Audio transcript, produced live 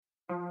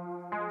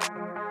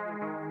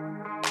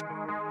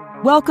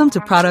Welcome to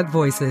Product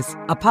Voices,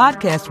 a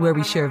podcast where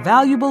we share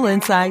valuable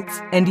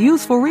insights and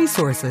useful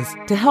resources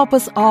to help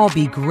us all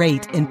be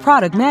great in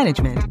product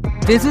management.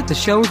 Visit the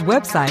show's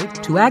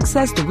website to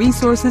access the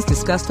resources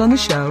discussed on the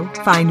show,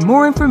 find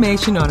more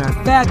information on our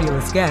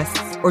fabulous guests,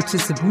 or to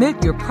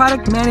submit your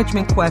product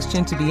management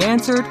question to be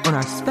answered on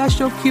our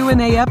special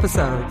Q&A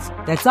episodes.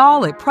 That's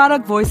all at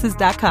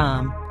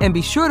productvoices.com. And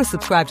be sure to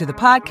subscribe to the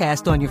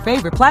podcast on your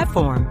favorite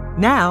platform.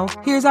 Now,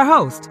 here's our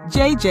host,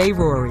 JJ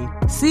Rory,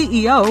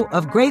 CEO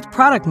of Great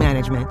Product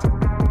Management.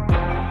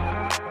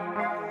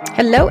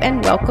 Hello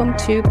and welcome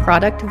to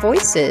Product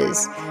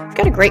Voices. We've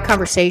got a great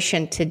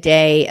conversation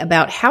today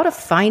about how to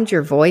find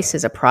your voice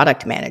as a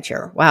product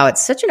manager. Wow,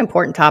 it's such an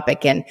important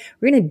topic, and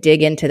we're going to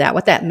dig into that,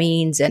 what that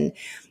means, and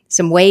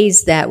some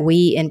ways that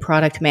we in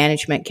product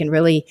management can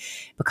really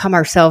become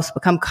ourselves,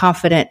 become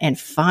confident, and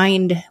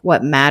find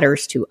what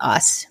matters to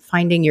us,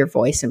 finding your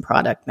voice in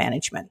product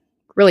management.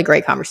 Really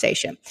great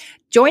conversation.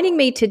 Joining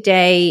me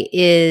today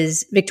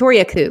is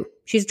Victoria Koo.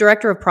 She's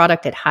Director of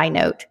Product at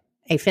Highnote,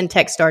 a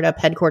fintech startup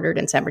headquartered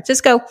in San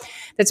Francisco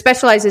that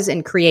specializes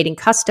in creating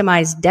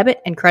customized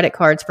debit and credit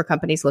cards for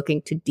companies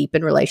looking to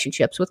deepen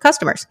relationships with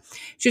customers.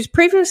 She was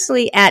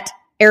previously at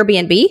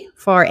Airbnb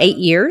for 8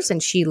 years,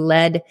 and she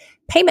led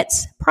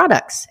payments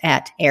products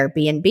at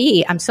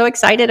Airbnb. I'm so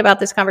excited about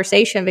this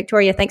conversation.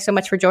 Victoria, thanks so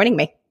much for joining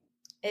me.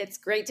 It's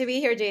great to be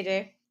here,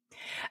 JJ.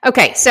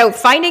 Okay, so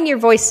finding your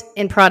voice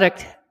in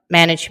product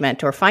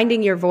management or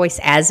finding your voice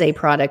as a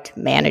product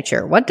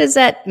manager, what does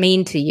that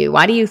mean to you?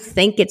 Why do you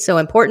think it's so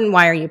important?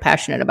 Why are you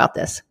passionate about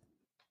this?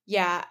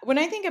 Yeah, when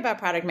I think about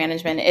product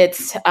management,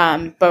 it's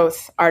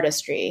both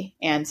artistry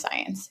and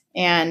science.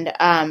 And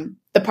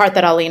the part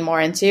that I'll lean more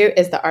into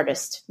is the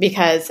artist,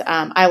 because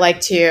I like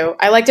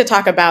to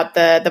talk about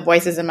the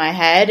voices in my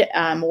head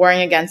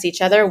warring against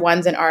each other.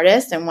 One's an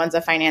artist and one's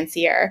a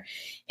financier.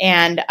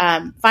 And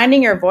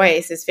finding your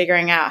voice is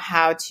figuring out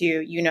how to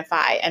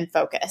unify and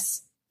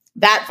focus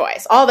that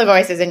voice, all the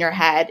voices in your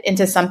head,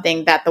 into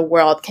something that the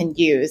world can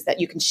use, that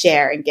you can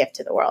share and give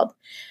to the world.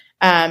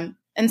 And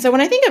so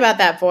when I think about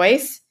that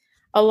voice,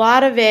 a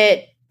lot of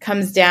it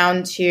comes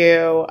down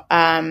to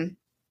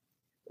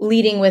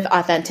leading with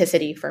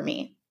authenticity for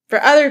me.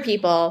 For other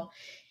people,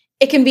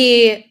 it can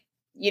be,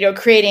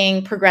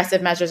 creating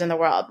progressive measures in the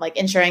world, like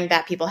ensuring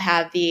that people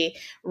have the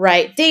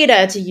right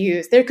data to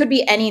use. There could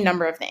be any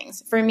number of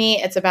things. For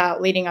me, it's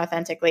about leading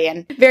authentically.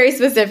 And very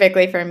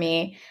specifically for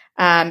me,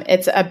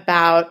 it's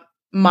about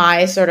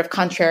my sort of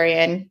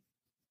contrarian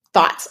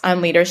thoughts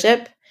on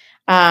leadership.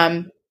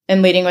 And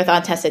leading with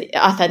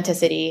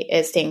authenticity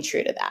is staying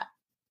true to that.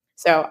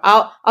 So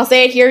I'll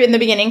say it here in the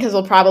beginning because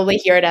we'll probably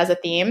hear it as a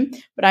theme,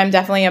 but I'm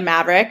definitely a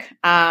maverick.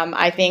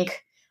 I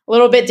think a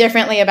little bit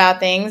differently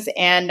about things.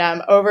 And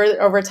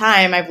over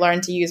time, I've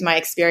learned to use my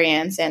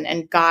experience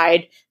and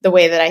guide the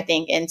way that I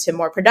think into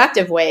more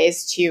productive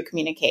ways to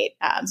communicate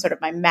sort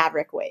of my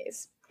maverick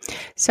ways.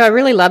 So I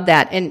really love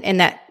that.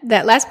 And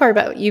that last part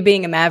about you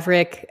being a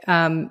maverick,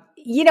 I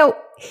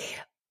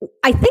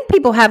think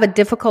people have a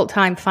difficult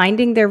time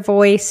finding their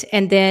voice.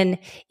 And then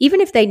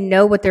even if they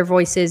know what their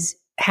voice is,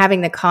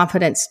 having the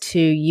confidence to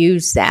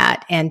use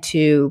that and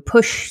to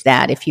push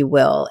that, if you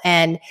will.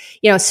 And,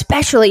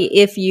 especially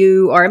if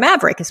you are a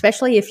maverick,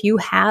 especially if you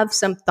have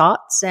some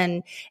thoughts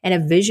and a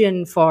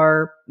vision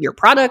for your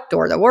product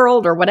or the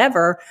world or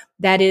whatever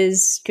that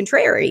is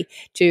contrary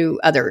to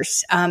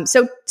others.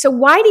 So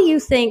why do you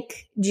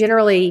think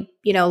generally,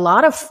 a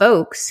lot of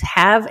folks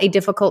have a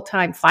difficult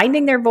time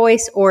finding their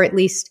voice, or at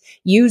least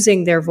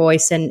using their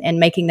voice and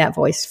making that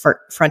voice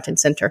front and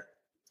center?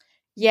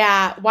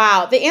 Yeah.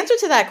 Wow. The answer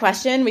to that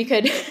question, we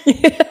could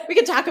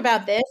talk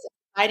about this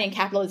fighting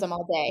capitalism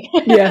all day.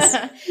 Yes.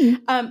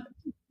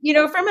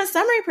 From a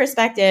summary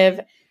perspective,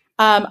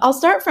 I'll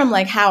start from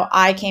like how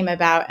I came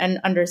about and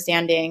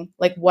understanding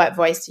like what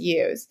voice to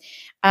use.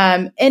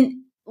 And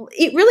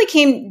it really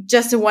came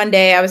just to one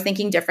day I was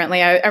thinking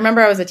differently. I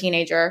remember I was a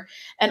teenager,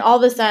 and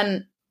all of a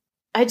sudden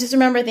I just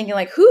remember thinking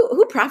like,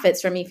 who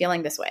profits from me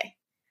feeling this way?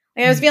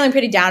 Like, I was feeling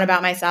pretty down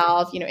about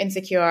myself,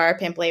 insecure,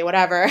 pimply,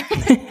 whatever.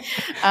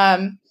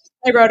 I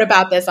wrote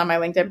about this on my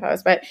LinkedIn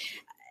post, but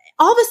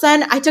all of a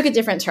sudden I took a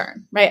different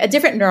turn, right? A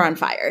different neuron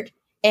fired.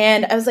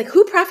 And I was like,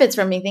 who profits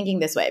from me thinking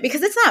this way?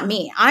 Because it's not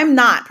me. I'm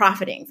not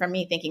profiting from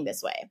me thinking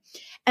this way.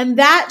 And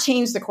that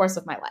changed the course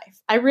of my life.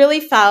 I really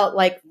felt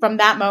like from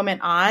that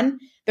moment on,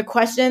 the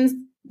questions,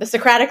 the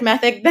Socratic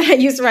method that I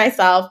used for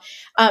myself,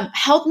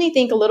 helped me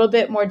think a little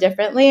bit more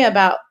differently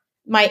about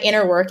my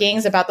inner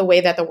workings, about the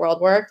way that the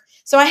world worked.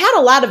 So I had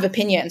a lot of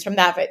opinions from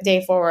that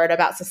day forward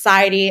about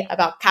society,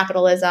 about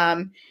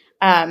capitalism.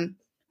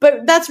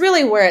 But that's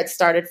really where it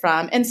started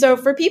from. And so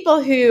for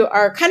people who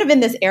are kind of in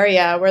this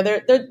area where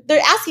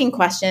they're asking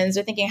questions,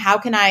 they're thinking, how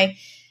can I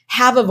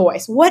have a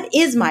voice? What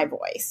is my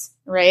voice?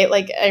 Right?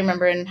 Like I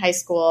remember in high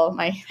school,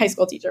 my high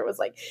school teacher was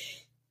like,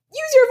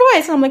 use your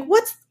voice. And I'm like,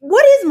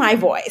 what is my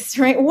voice?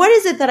 Right? What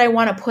is it that I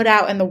want to put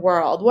out in the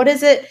world? What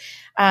is it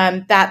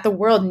that the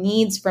world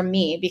needs from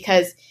me?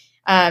 Because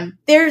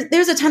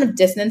there's a ton of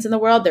dissonance in the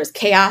world. There's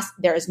chaos,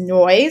 there's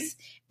noise.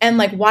 And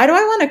like, why do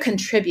I want to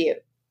contribute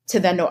to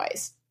the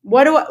noise?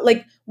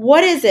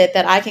 What is it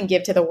that I can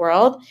give to the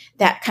world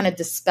that kind of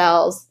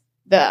dispels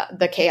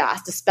the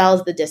chaos,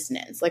 dispels the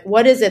dissonance? Like,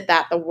 what is it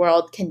that the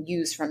world can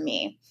use from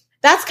me?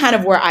 That's kind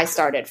of where I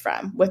started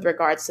from with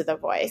regards to the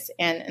voice.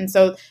 And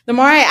so the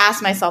more I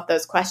asked myself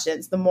those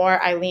questions, the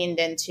more I leaned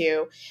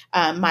into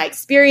my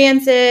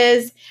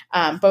experiences,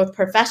 both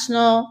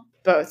professional,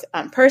 both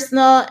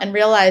personal, and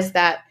realized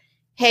that,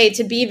 hey,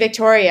 to be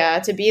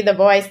Victoria, to be the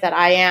voice that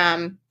I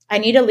am, I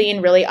need to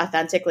lean really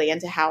authentically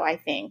into how I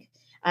think.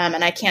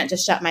 And I can't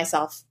just shut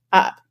myself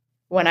up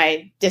when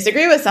I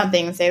disagree with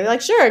something and say,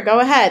 like, sure, go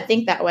ahead,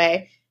 think that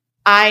way.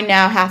 I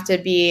now have to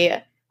be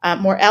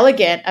more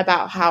elegant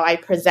about how I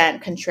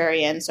present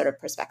contrarian sort of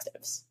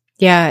perspectives.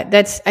 Yeah,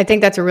 I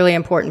think that's a really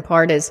important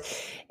part is,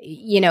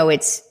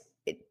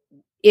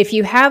 if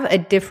you have a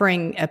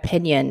differing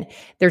opinion,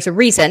 there's a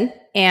reason,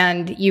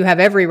 and you have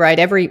every right.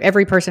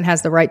 Every person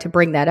has the right to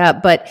bring that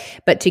up, but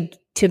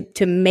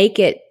to make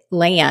it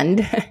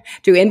land,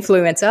 to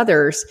influence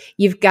others,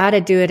 you've got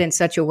to do it in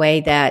such a way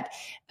that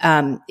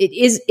it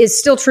is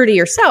still true to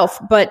yourself,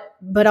 but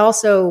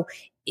also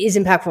is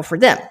impactful for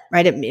them,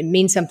 right? It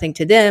means something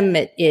to them.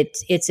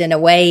 It's in a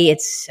way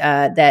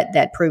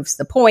that proves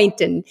the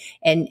point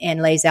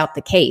and lays out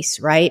the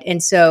case, right?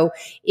 And so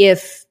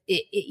if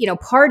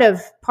part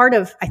of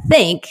I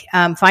think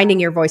finding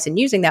your voice and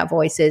using that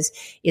voice is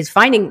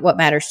finding what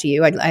matters to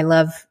you. I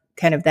love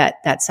kind of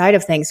that side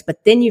of things,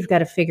 but then you've got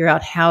to figure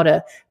out how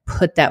to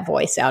put that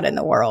voice out in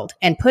the world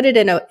and put it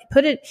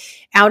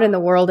out in the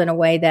world in a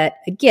way that,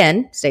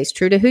 again, stays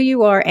true to who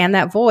you are and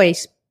that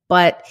voice.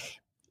 But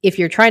if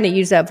you're trying to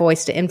use that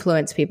voice to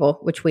influence people,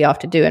 which we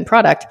often do in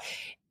product,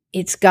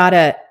 it's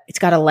gotta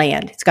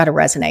land. It's gotta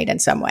resonate in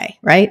some way,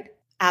 right?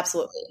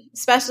 Absolutely.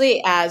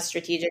 Especially as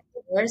strategic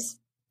leaders.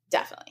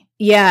 Definitely.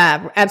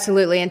 Yeah,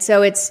 absolutely. And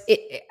so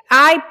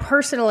I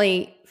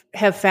personally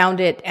have found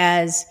it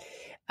as,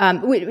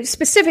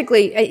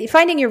 specifically,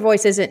 finding your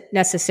voice isn't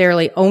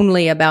necessarily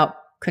only about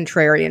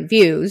contrarian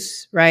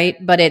views, right?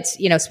 But it's,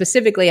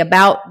 specifically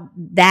about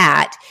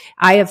that.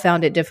 I have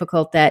found it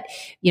difficult that,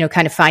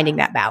 kind of finding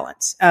that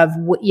balance of,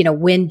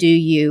 when do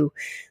you,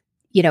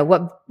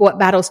 what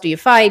battles do you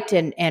fight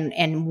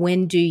and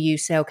when do you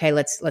say, okay,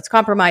 let's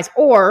compromise,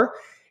 or,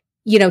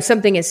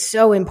 something is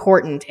so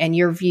important and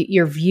your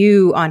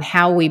view on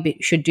how we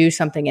should do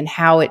something and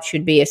how it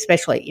should be,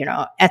 especially,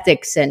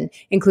 ethics and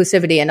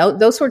inclusivity and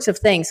those sorts of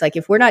things. Like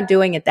if we're not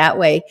doing it that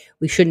way,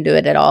 we shouldn't do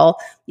it at all.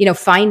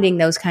 Finding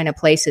those kind of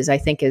places, I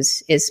think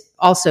is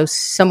also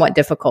somewhat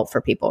difficult for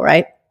people,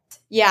 right?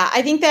 Yeah.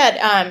 I think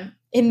that,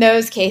 in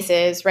those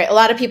cases, right, a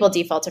lot of people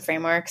default to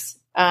frameworks.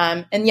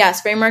 And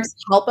yes, frameworks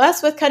help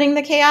us with cutting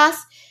the chaos.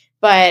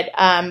 But,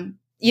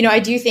 I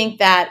do think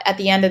that at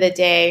the end of the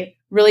day,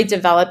 really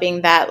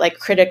developing that like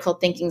critical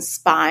thinking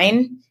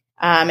spine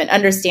and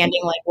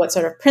understanding like what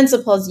sort of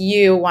principles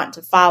you want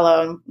to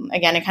follow. And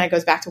again, it kind of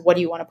goes back to what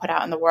do you want to put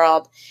out in the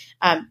world.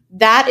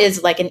 That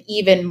is like an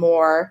even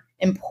more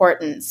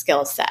important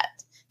skill set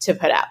to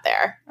put out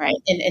there, right?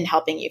 In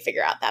helping you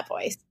figure out that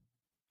voice.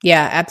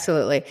 Yeah,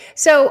 absolutely.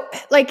 So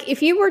like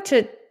if you were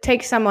to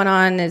take someone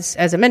on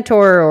as a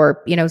mentor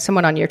or,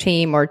 someone on your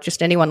team or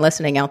just anyone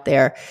listening out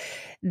there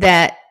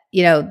that,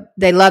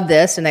 they love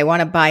this and they want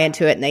to buy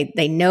into it and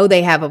they know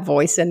they have a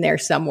voice in there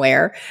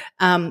somewhere.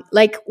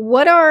 Like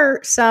what are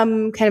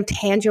some kind of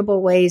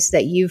tangible ways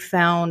that you've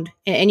found,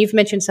 and you've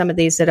mentioned some of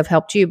these that have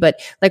helped you,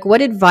 but like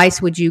what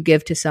advice would you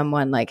give to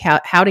someone, like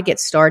how to get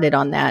started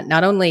on that?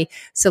 Not only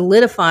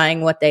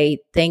solidifying what they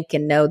think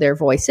and know their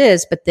voice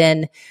is, but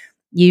then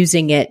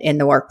using it in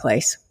the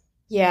workplace.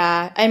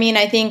 Yeah. I mean,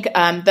 I think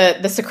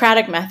the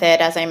Socratic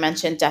method, as I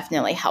mentioned,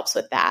 definitely helps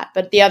with that.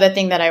 But the other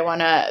thing that I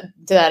want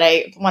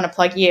to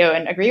plug you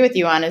and agree with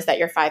you on is that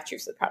your 5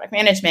 truths of product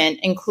management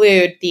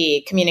include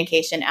the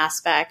communication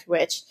aspect,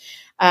 which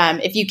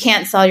if you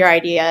can't sell your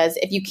ideas,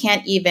 if you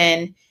can't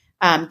even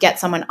get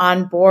someone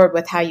on board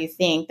with how you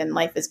think, then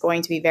life is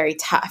going to be very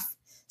tough.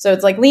 So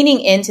it's like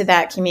leaning into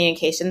that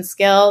communication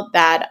skill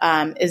that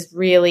is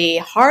really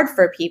hard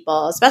for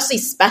people, especially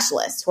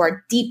specialists who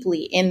are deeply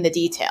in the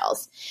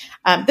details.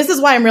 This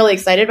is why I'm really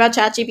excited about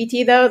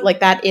ChatGPT, though. Like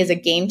that is a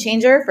game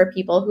changer for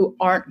people who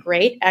aren't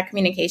great at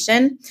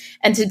communication.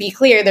 And to be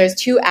clear, there's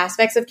 2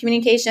 aspects of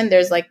communication.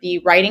 There's like the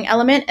writing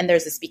element and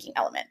there's the speaking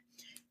element.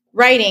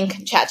 Writing,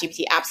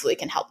 ChatGPT absolutely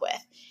can help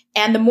with.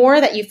 And the more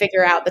that you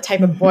figure out the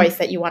type of voice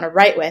that you want to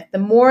write with, the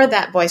more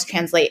that voice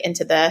translate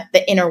into the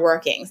inner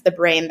workings, the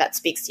brain that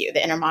speaks to you,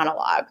 the inner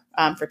monologue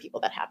for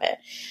people that have it.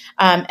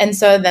 And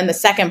so then the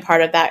second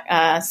part of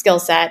that skill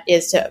set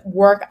is to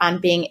work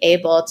on being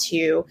able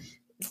to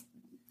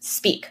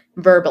speak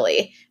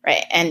verbally,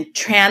 right? And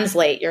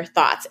translate your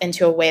thoughts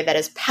into a way that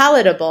is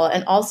palatable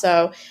and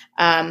also,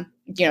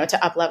 to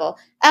up-level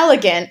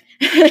elegant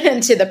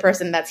to the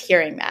person that's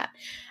hearing that.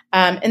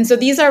 And so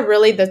these are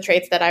really the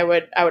traits that I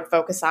would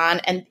focus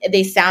on, and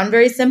they sound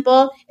very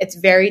simple. It's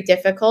very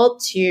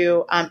difficult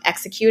to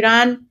execute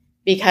on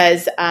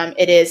because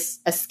it is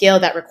a skill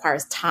that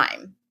requires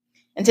time.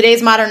 In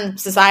today's modern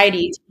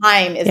society,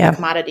 time is the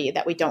commodity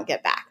that we don't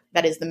get back.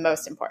 That is the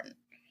most important,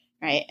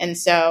 right? And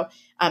so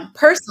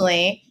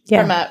personally,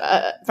 from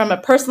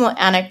a personal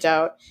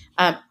anecdote,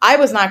 I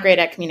was not great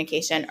at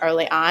communication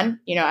early on.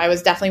 I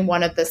was definitely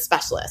one of the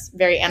specialists,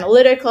 very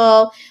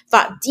analytical,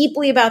 thought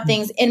deeply about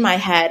things in my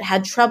head,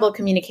 had trouble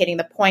communicating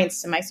the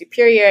points to my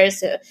superiors,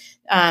 to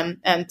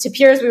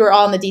peers. We were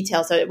all in the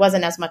details, so it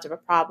wasn't as much of a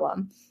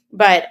problem.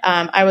 But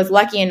I was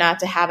lucky enough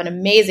to have an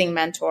amazing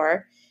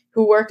mentor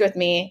who worked with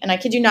me, and I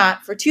kid you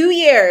not, for 2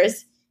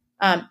 years,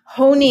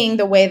 honing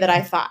the way that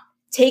I thought,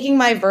 taking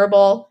my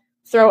verbal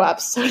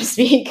throw-ups, so to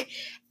speak,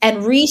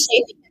 and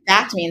reshaping it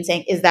back to me and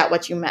saying, is that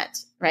what you meant?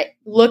 Right?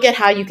 Look at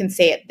how you can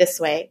say it this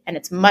way, and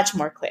it's much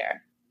more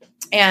clear.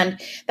 And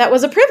that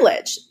was a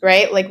privilege,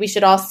 right? Like we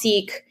should all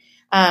seek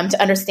to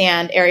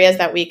understand areas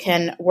that we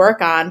can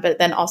work on, but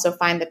then also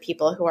find the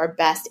people who are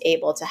best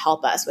able to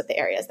help us with the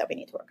areas that we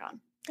need to work on.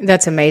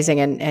 That's amazing,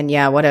 and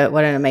yeah, what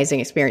an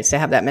amazing experience to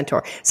have that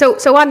mentor. So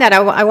on that,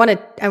 I want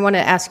to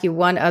ask you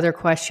one other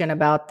question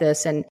about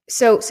this, and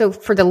so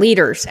for the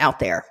leaders out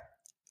there,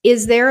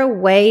 is there a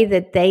way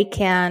that they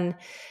can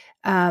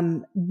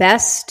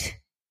best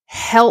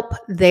help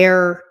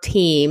their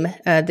team,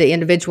 the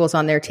individuals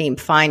on their team,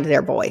 find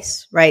their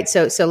voice, right?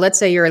 So let's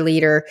say you're a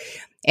leader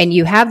and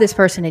you have this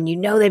person and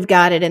they've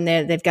got it and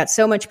they've got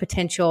so much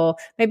potential.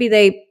 Maybe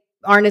they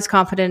aren't as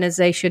confident as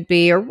they should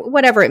be or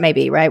whatever it may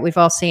be, right? We've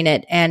all seen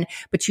it.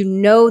 But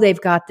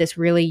they've got this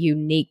really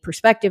unique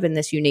perspective and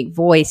this unique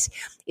voice.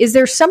 Is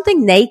there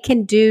something they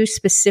can do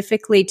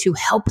specifically to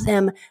help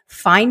them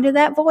find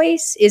that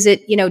voice? Is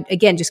it,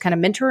 again, just kind of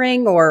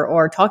mentoring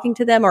or talking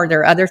to them, or are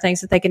there other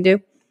things that they can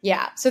do?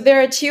 Yeah. So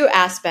there are two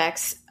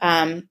aspects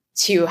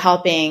to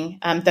helping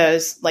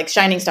those like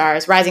shining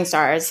stars, rising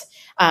stars,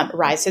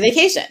 rise to the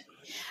occasion.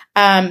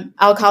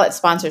 I'll call it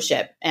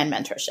sponsorship and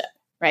mentorship,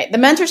 right? The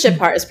mentorship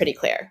part is pretty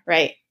clear,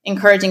 right?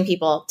 Encouraging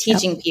people,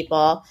 teaching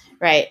people,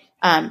 right?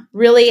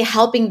 Really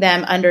helping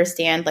them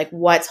understand like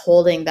what's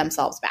holding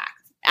themselves back,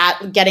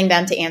 at getting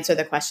them to answer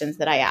the questions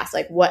that I asked,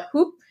 like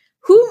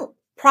who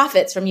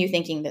profits from you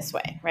thinking this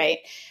way, right?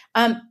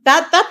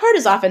 That part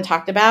is often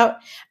talked about.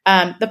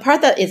 The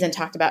part that isn't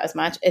talked about as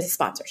much is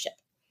sponsorship.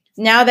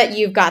 Now that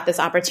you've got this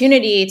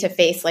opportunity to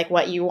face like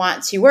what you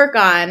want to work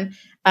on,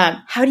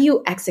 how do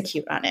you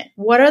execute on it?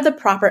 What are the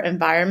proper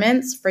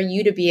environments for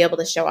you to be able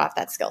to show off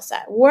that skill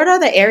set? What are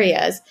the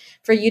areas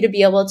for you to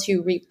be able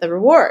to reap the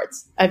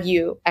rewards of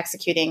you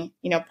executing,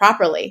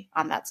 properly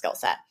on that skill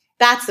set?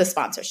 That's the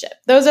sponsorship.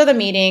 Those are the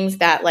meetings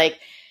that like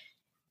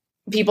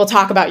people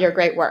talk about your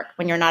great work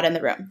when you're not in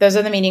the room. Those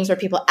are the meetings where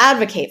people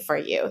advocate for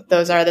you.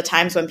 Those are the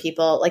times when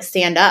people like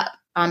stand up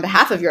on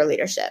behalf of your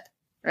leadership,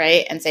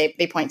 right? And say,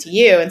 they point to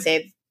you and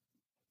say,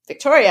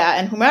 Victoria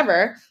and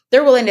whomever,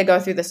 they're willing to go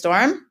through the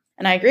storm.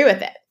 And I agree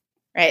with it,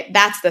 right?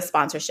 That's the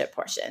sponsorship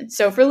portion.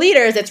 So for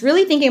leaders, it's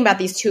really thinking about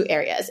these two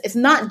areas. It's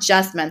not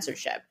just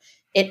mentorship.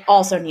 It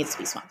also needs to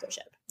be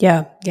sponsorship.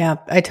 Yeah,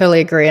 I totally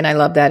agree. And I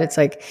love that. It's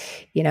like,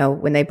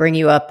 when they bring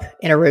you up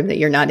in a room that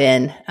you're not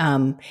in,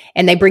 and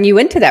they bring you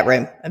into that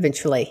room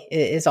eventually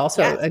is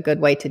also a good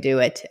way to do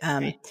it.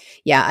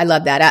 Yeah, I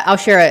love that. I'll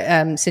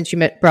share, since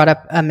you brought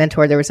up a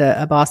mentor, there was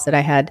a boss that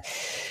I had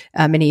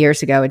many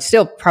years ago. It's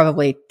still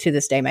probably to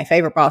this day my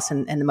favorite boss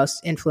and the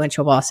most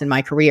influential boss in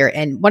my career.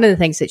 And one of the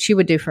things that she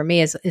would do for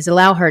me is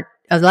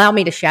allow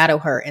me to shadow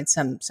her in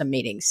some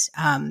meetings.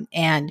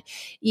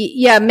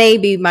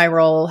 Maybe my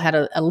role had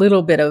a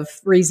little bit of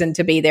reason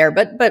to be there,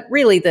 but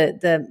really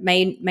the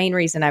main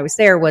reason I was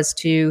there was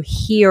to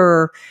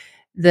hear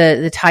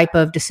the type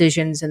of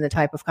decisions and the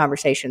type of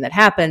conversation that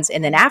happens.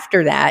 And then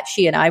after that,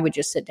 she and I would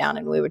just sit down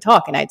and we would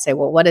talk, and I'd say,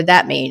 well, what did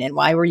that mean? And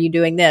why were you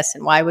doing this?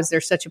 And why was there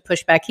such a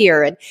pushback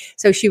here? And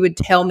so she would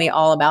tell me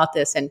all about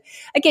this. And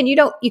again,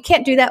 you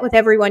can't do that with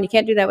everyone. You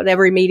can't do that with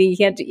every meeting. You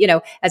can't,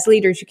 as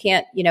leaders, you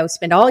can't,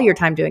 spend all your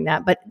time doing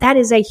that. But that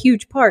is a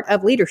huge part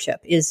of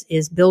leadership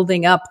is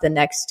building up the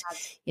next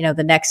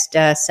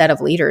set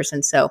of leaders.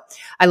 And so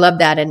I love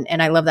that.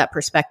 And I love that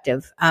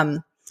perspective.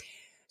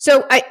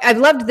 So I've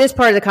loved this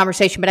part of the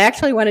conversation, but I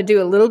actually want to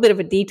do a little bit of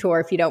a detour,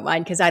 if you don't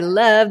mind, because I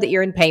love that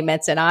you're in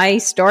payments. And I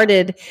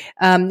started,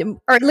 or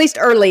at least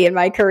early in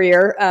my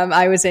career,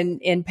 I was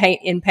in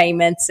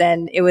payments,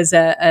 and it was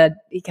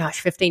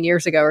 15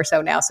 years ago or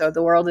so now. So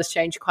the world has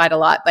changed quite a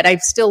lot, but I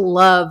still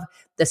love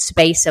the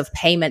space of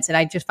payments. And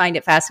I just find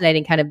it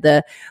fascinating, kind of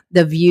the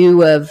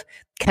view of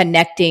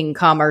connecting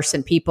commerce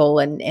and people,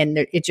 and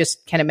it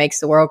just kind of makes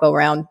the world go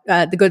round,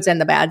 the goods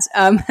and the bads.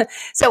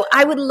 So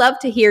I would love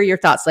to hear your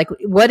thoughts. Like,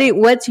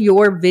 what's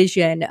your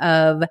vision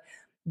of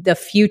the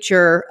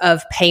future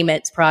of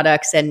payments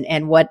products,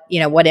 and what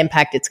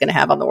impact it's going to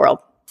have on the world?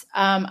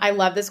 I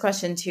love this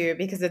question too,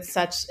 because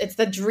it's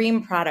the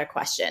dream product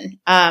question.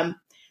 At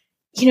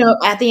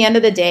the end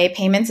of the day,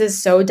 payments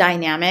is so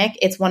dynamic.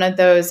 It's one of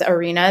those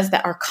arenas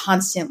that are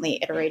constantly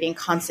iterating,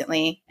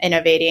 constantly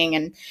innovating.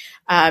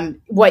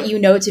 And what you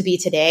know to be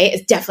today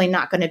is definitely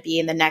not going to be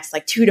in the next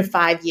 2 to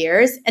 5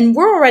 years. And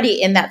we're already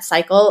in that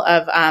cycle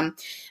of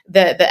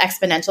the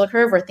exponential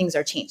curve where things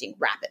are changing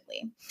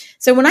rapidly.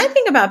 So when I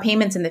think about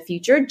payments in the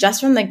future,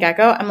 just from the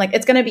get-go, I'm like,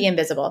 it's going to be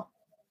invisible.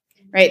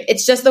 right?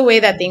 It's just the way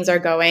that things are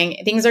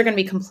going. Things are going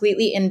to be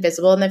completely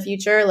invisible in the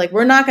future. Like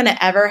we're not going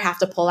to ever have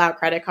to pull out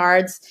credit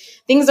cards.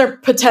 Things are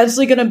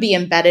potentially going to be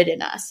embedded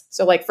in us.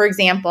 So like, for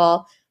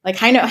example, like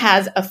High Note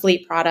has a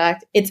fleet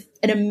product. It's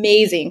an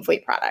amazing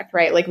fleet product,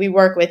 right? Like we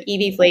work with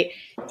EV Fleet.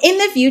 In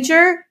the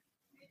future,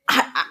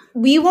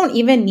 we won't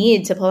even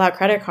need to pull out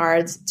credit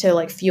cards to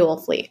like fuel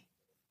fleet,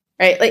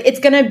 right? Like it's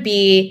going to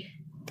be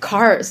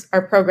cars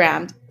are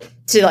programmed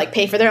to like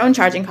pay for their own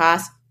charging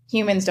costs.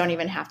 Humans don't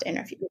even have to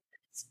interfere.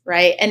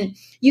 Right. And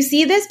you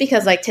see this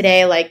because like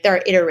today, like there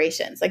are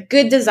iterations, like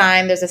good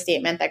design. There's a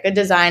statement that good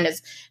design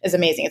is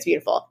amazing. It's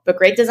beautiful, but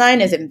great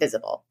design is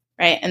invisible.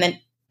 Right. And then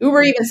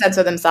Uber even said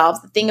so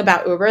themselves. The thing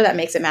about Uber that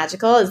makes it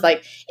magical is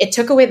like it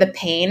took away the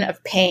pain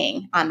of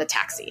paying on the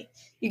taxi.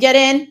 You get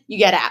in, you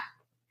get out.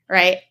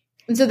 Right.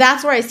 And so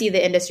that's where I see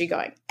the industry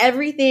going.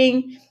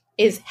 Everything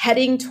is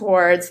heading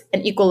towards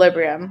an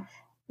equilibrium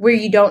where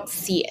you don't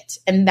see it.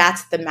 And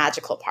that's the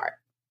magical part.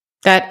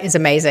 That is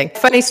amazing.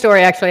 Funny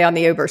story actually on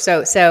the Uber.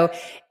 So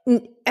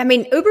I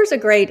mean, Uber's a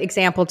great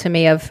example to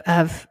me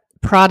of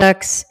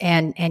products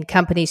and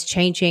companies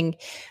changing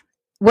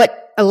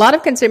what a lot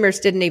of consumers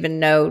didn't even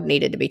know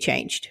needed to be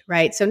changed,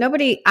 right? So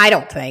nobody, I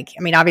don't think,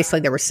 I mean,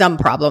 obviously there was some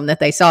problem that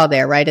they saw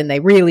there, right? And they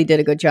really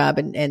did a good job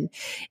in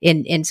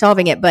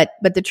solving it. But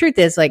the truth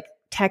is like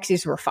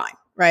taxis were fine,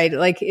 right?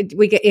 Like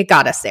it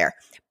got us there.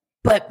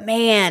 But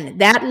man,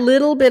 that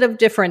little bit of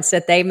difference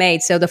that they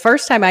made. So the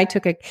first time I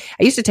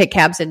used to take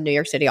cabs in New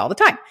York City all the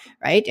time,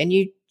 right? And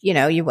you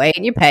wait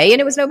and you pay and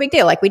it was no big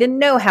deal. Like we didn't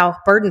know how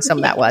burdensome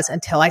that was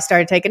until I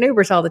started taking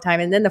Ubers all the time.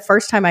 And then the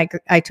first time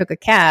I took a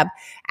cab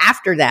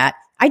after that,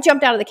 I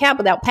jumped out of the cab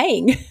without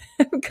paying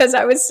because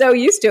I was so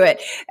used to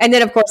it. And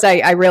then of course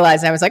I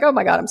realized, and I was like, oh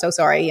my God, I'm so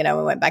sorry.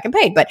 We went back and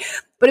paid. But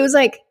it was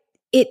like,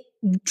 it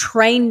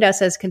trained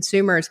us as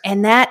consumers.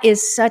 And that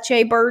is such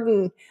a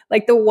burden.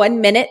 Like the 1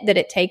 minute that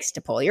it takes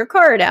to pull your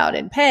card out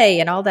and pay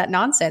and all that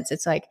nonsense.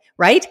 It's like,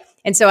 right?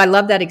 And so I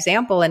love that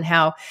example and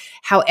how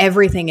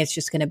everything is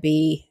just going to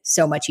be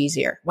so much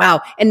easier.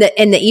 Wow. And the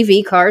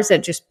EV cars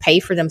that just pay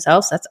for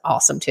themselves, that's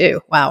awesome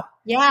too. Wow.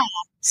 Yeah.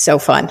 So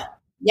fun.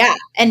 Yeah.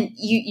 And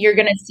you're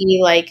going to see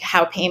like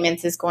how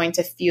payments is going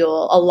to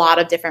fuel a lot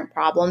of different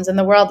problems in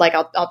the world. Like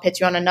I'll pitch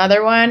you on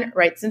another one,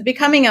 right? Since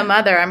becoming a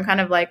mother, I'm kind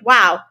of like,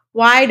 wow,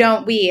 why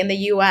don't we in the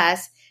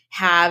US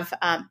have,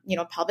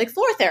 pelvic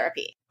floor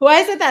therapy?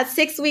 Why is it that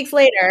 6 weeks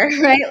later,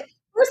 right?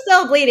 We're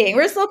still bleeding.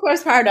 We're still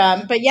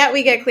postpartum, but yet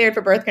we get cleared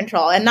for birth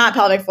control and not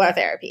pelvic floor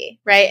therapy,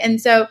 right? And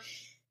so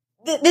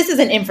this is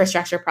an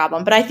infrastructure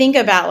problem. But I think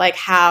about like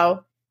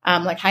how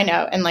like High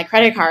Note and like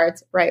credit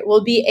cards, right,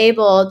 we'll be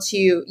able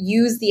to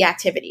use the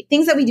activity,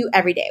 things that we do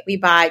every day. We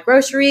buy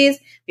groceries,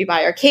 we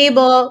buy our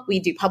cable, we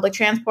do public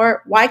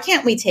transport. Why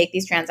can't we take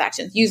these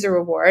transactions, use the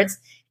rewards,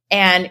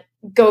 and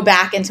go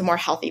back into more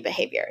healthy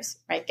behaviors,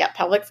 right? Get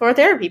pelvic floor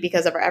therapy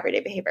because of our everyday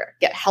behavior,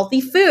 get healthy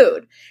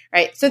food,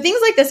 right? So things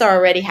like this are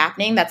already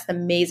happening. That's the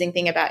amazing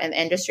thing about an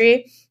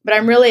industry. But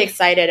I'm really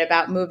excited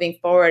about moving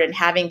forward and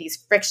having these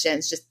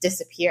frictions just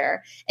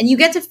disappear. And you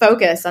get to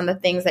focus on the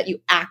things that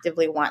you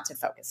actively want to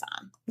focus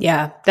on.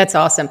 Yeah, that's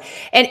awesome.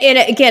 And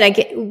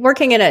again,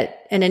 working in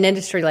an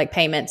industry like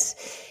payments,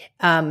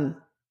 I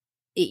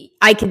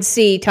could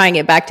see, tying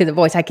it back to the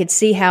voice, I could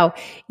see how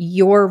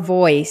your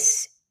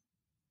voice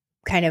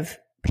kind of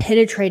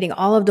penetrating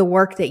all of the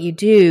work that you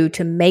do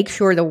to make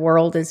sure the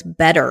world is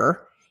better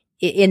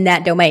in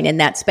that domain, in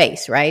that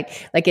space, right?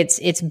 Like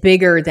it's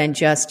bigger than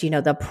just,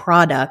 the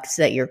products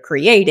that you're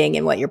creating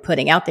and what you're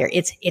putting out there.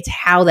 It's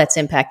how that's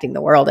impacting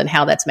the world and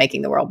how that's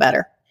making the world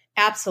better.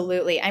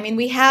 Absolutely. I mean,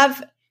 we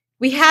have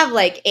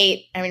like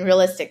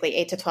realistically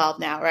 8 to 12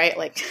 now, right?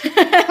 Like,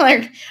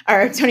 like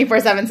our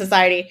 24/7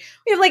 society,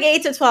 we have like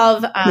 8 to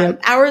 12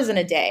 hours in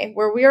a day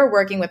where we are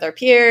working with our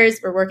peers,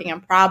 we're working on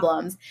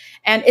problems.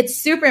 And it's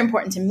super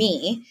important to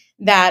me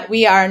that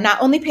we are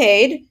not only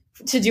paid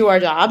to do our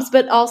jobs,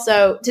 but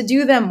also to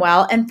do them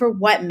well and for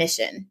what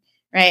mission,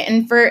 right?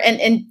 And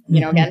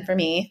again, for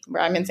me,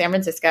 where I'm in San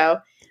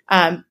Francisco,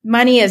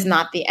 money is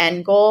not the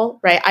end goal,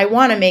 right? I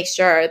want to make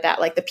sure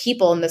that like the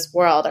people in this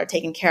world are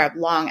taken care of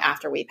long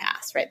after we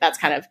pass, right? That's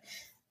kind of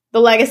the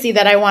legacy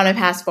that I want to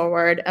pass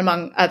forward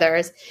among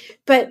others.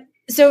 But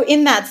so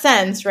in that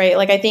sense, right,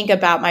 like I think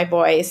about my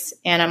voice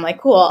and I'm like,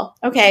 cool,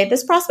 okay,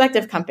 this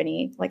prospective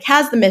company like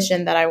has the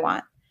mission that I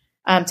want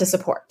to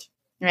support,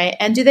 right?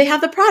 And do they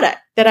have the product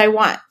that I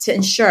want to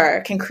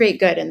ensure can create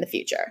good in the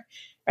future?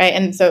 Right.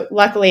 And so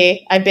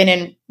luckily I've been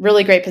in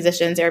really great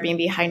positions,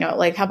 Airbnb, High Note,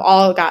 like have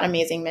all got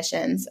amazing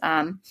missions.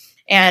 So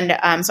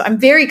I'm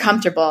very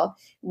comfortable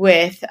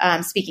with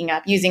speaking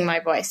up, using my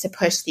voice to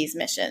push these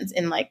missions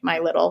in like my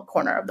little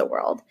corner of the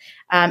world.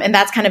 And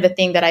that's kind of a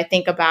thing that I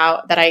think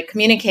about, that I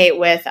communicate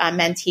with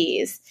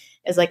mentees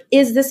is like,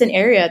 is this an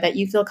area that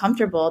you feel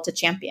comfortable to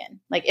champion?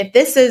 Like if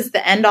this is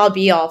the end all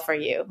be all for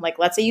you, like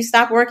let's say you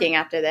stop working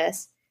after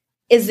this,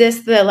 is this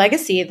the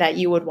legacy that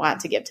you would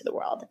want to give to the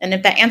world? And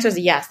if that answer is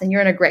yes, then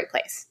you're in a great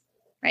place,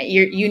 right?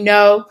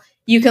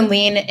 You can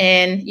lean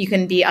in, you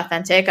can be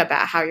authentic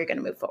about how you're going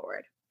to move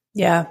forward.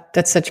 Yeah,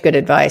 that's such good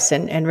advice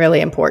and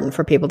really important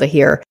for people to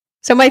hear.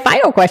 So my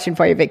final question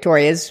for you,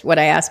 Victoria, is what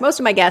I ask most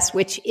of my guests,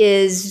 which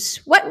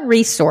is, what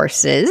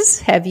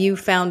resources have you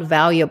found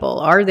valuable?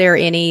 Are there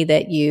any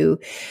that you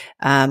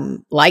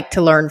like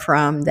to learn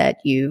from, that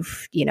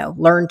you've,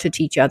 learned to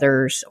teach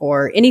others,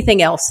 or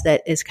anything else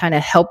that has kind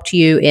of helped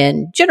you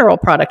in general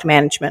product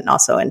management and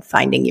also in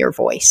finding your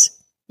voice?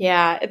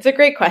 Yeah, it's a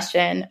great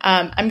question.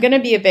 I'm going to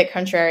be a bit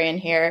contrarian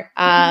here.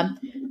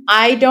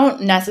 I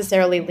don't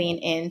necessarily lean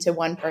into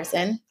one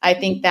person. I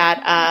think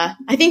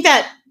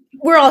that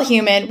we're all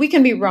human. We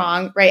can be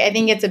wrong, right? I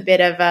think it's a bit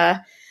of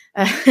a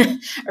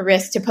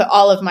risk to put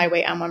all of my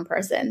weight on one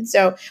person.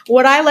 So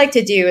what I like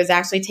to do is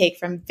actually take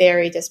from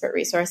very disparate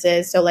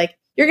resources. So like,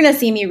 you're going to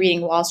see me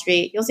reading Wall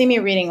Street. You'll see me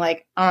reading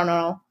like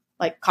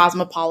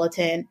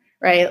Cosmopolitan,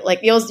 right? Like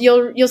you'll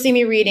see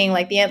me reading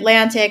like The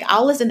Atlantic.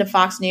 I'll listen to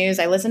Fox News.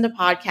 I listen to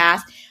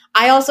podcasts.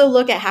 I also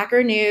look at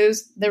Hacker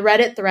News, the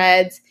Reddit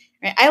threads.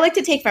 Right? I like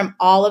to take from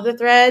all of the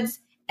threads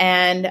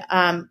and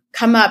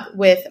come up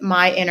with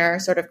my inner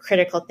sort of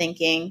critical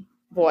thinking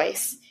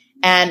voice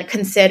and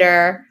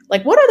consider,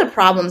 like, what are the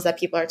problems that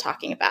people are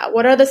talking about?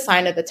 What are the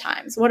sign of the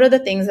times? What are the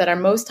things that are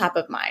most top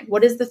of mind?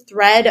 What is the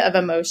thread of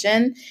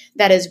emotion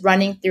that is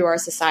running through our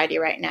society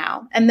right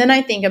now? And then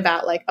I think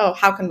about like, oh,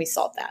 how can we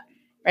solve that?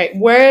 Right?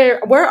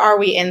 Where are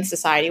we in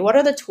society? What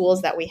are the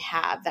tools that we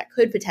have that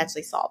could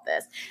potentially solve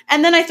this?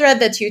 And then I thread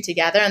the two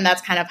together, and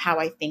that's kind of how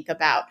I think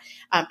about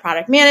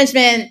product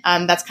management.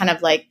 That's kind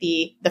of like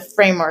the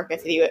framework,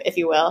 if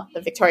you will,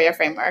 the Victoria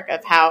framework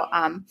of how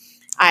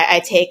I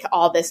take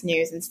all this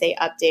news and stay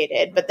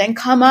updated, but then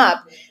come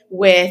up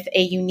with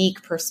a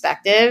unique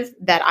perspective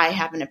that I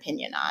have an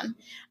opinion on.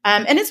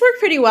 And it's worked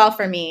pretty well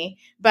for me.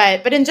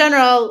 But in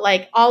general,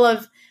 like all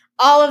of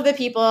the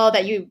people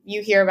that you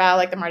hear about,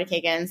 like the Marty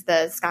Kagans,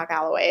 the Scott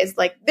Galloways,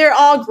 like they're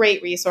all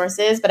great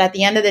resources. But at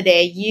the end of the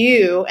day,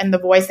 you and the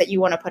voice that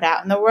you want to put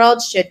out in the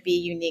world should be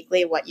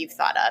uniquely what you've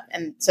thought of.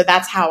 And so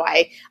that's how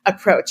I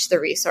approach the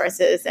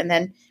resources, and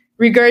then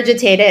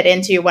regurgitate it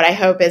into what I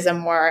hope is a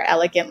more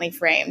elegantly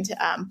framed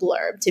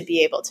blurb to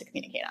be able to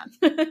communicate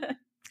on.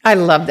 I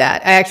love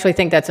that. I actually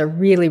think that's a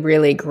really,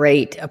 really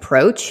great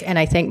approach. And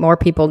I think more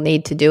people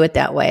need to do it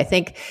that way. I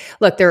think,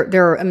 look, there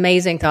are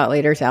amazing thought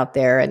leaders out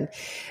there and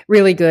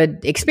really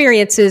good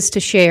experiences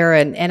to share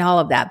and all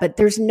of that. But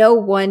there's no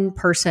one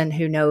person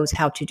who knows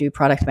how to do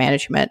product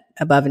management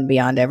above and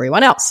beyond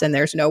everyone else. And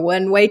there's no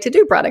one way to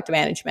do product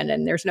management,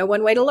 and there's no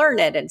one way to learn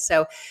it. And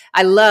so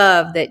I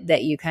love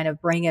that you kind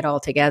of bring it all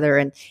together.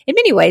 And in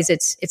many ways,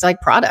 it's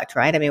like product,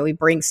 right? I mean, we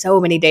bring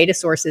so many data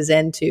sources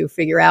in to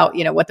figure out,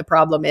 what the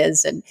problem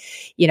is and,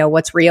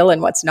 what's real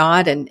and what's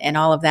not and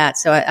all of that.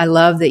 So I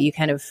love that you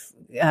kind of,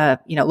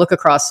 look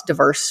across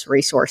diverse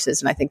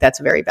resources. And I think that's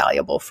very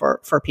valuable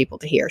for people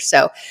to hear.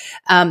 So,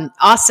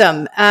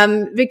 awesome.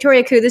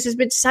 Victoria Khoo, this has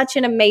been such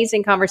an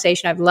amazing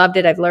conversation. I've loved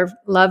it. I've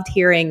loved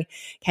hearing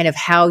kind of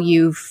how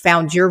you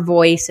found your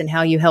voice and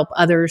how you help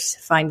others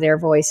find their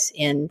voice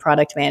in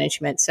product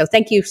management. So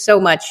thank you so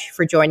much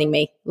for joining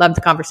me. Loved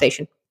the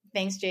conversation.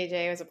 Thanks, JJ.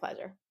 It was a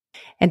pleasure.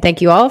 And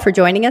thank you all for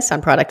joining us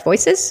on Product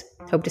Voices.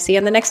 Hope to see you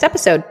on the next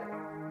episode.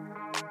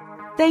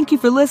 Thank you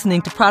for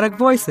listening to Product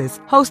Voices,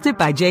 hosted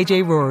by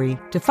JJ Rory.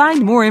 To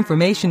find more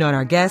information on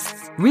our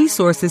guests,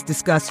 resources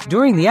discussed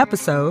during the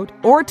episode,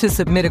 or to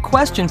submit a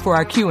question for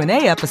our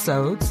Q&A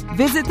episodes,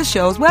 visit the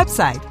show's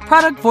website,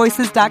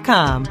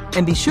 productvoices.com,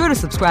 and be sure to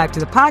subscribe to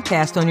the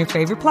podcast on your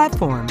favorite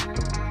platform.